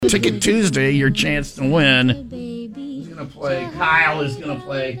Ticket Tuesday, your chance to win. Who's going to play? Kyle is going to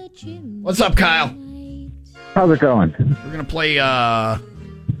play. What's up, Kyle? How's it going? We're going to play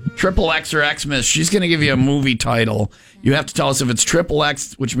XXX or Xmas. She's going to give you a movie title. You have to tell us if it's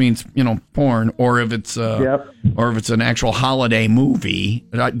XXX, which means, porn, or if it's or if it's an actual holiday movie.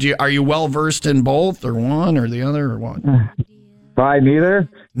 Are you well versed in both, or one, or the other, or what? Neither.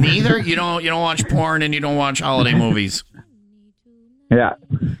 Neither? You don't watch porn and you don't watch holiday movies. Yeah.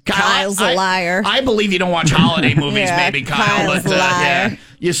 Kyle's a liar. I believe you don't watch holiday movies, maybe, Kyle. Kyle's a liar. Yeah,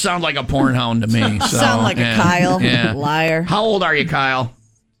 you sound like a porn hound to me. So, sound like a Kyle liar. How old are you, Kyle?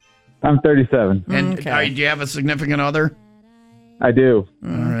 I'm 37. And do you have a significant other? I do. All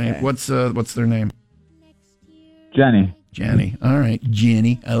right. What's their name? Jenny. Jenny. All right,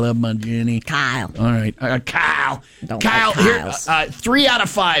 Jenny. I love my Jenny. Kyle. All right, Kyle. Don't Kyle. like Here, 3 out of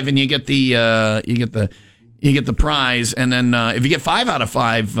 5, and you get the prize. And then if you get 5 out of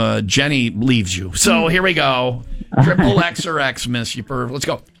 5, Jenny leaves you. So here we go. XXX or Xmas, you perv. Let's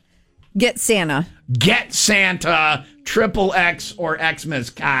go. Get Santa. Get Santa. XXX or Xmas,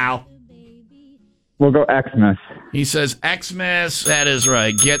 Kyle. We'll go Xmas. He says Xmas. That is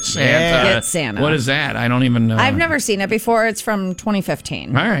right. Get Santa. Yeah. Get Santa. What is that? I don't even know. I've never seen it before. It's from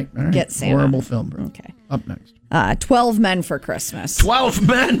 2015. All right. Get Santa. Horrible film, bro. Okay. Up next. 12 Men for Christmas. 12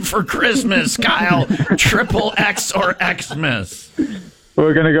 Men for Christmas, Kyle. XXX or Xmas.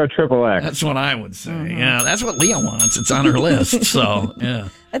 We're going to go XXX. That's what I would say. Mm-hmm. Yeah, that's what Leah wants. It's on her list. So, yeah.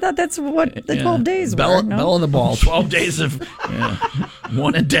 I thought that's what the 12 days were. No? Bell of the ball. 12 days of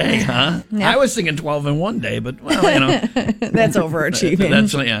one a day, huh? Yeah. I was thinking 12 in one day, but, well, that's overachieving.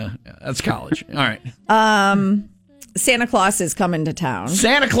 That's college. All right. Santa Claus is coming to town.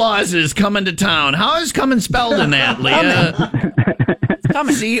 Santa Claus is coming to town. How is coming spelled in that, Leah?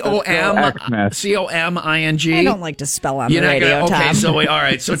 Coming. C-O-M-I-N-G. I don't like to spell on the radio, Tom. Okay, so all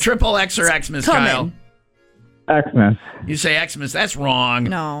right. So XXX or Xmas, Kyle? Xmas. You say Xmas. That's wrong.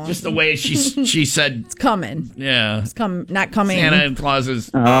 No. Just the way she said. It's coming. Yeah. It's not coming. Santa Claus is.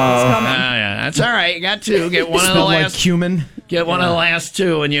 It's coming. Yeah. That's all right. You got 2. Get one of the last. Like cumin. Get one of the last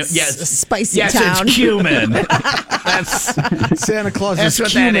 2, and you. Yes. Spicy yes, town. Yes, it's cumin. That's Santa Claus is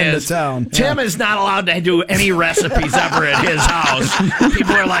what cumin that is. to town. Tim is not allowed to do any recipes ever at his house.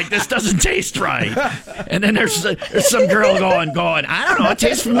 People are like, this doesn't taste right. And then there's some girl going, I don't know, it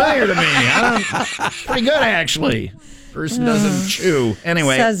tastes familiar to me. Pretty good, actually. Person doesn't chew.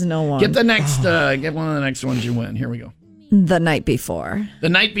 Anyway, says no one. Get the next. Get one of the next ones you win. Here we go. The night before. The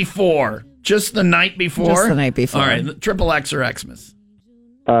night before. Just the night before. Just the night before. All right. XXX or Xmas.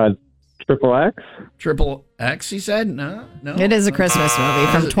 XXX. XXX. He said no. It is a Christmas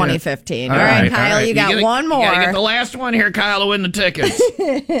movie from 2015. All right, Kyle, you got one more. You gotta get the last one here, Kyle, to win the tickets.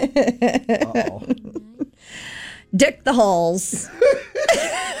 Dick the Halls.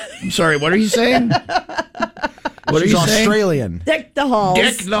 I'm sorry. What are you saying? What She's are you saying? Australian. Dick the Halls.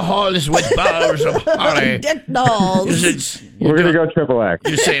 Dick the Halls with bowers of holly. Dick the Halls. We're going to go XXX.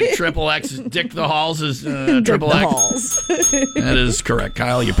 You're saying XXX. Dick the Halls is XXX. That is correct,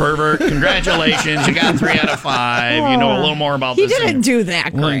 Kyle. You pervert. Congratulations. You got 3 out of 5. You know a little more about this. He didn't do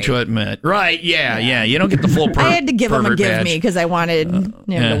that willing great. to admit. Right, yeah. You don't get the full I had to give him a give badge. me because I wanted him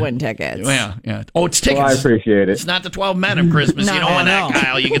to win tickets. Yeah. Oh, it's tickets. Well, I appreciate it. It's not the 12 Men of Christmas. No, you don't want no. that,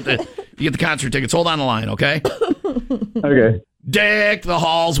 Kyle. You get the concert tickets. Hold on the line, okay? Okay. Dick the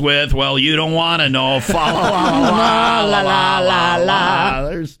Halls with, well, you don't want to know. Fa la la la la la la.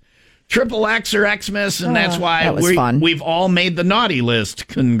 There's XXX or Xmas, and that's why that was fun. We've all made the naughty list.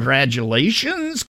 Congratulations,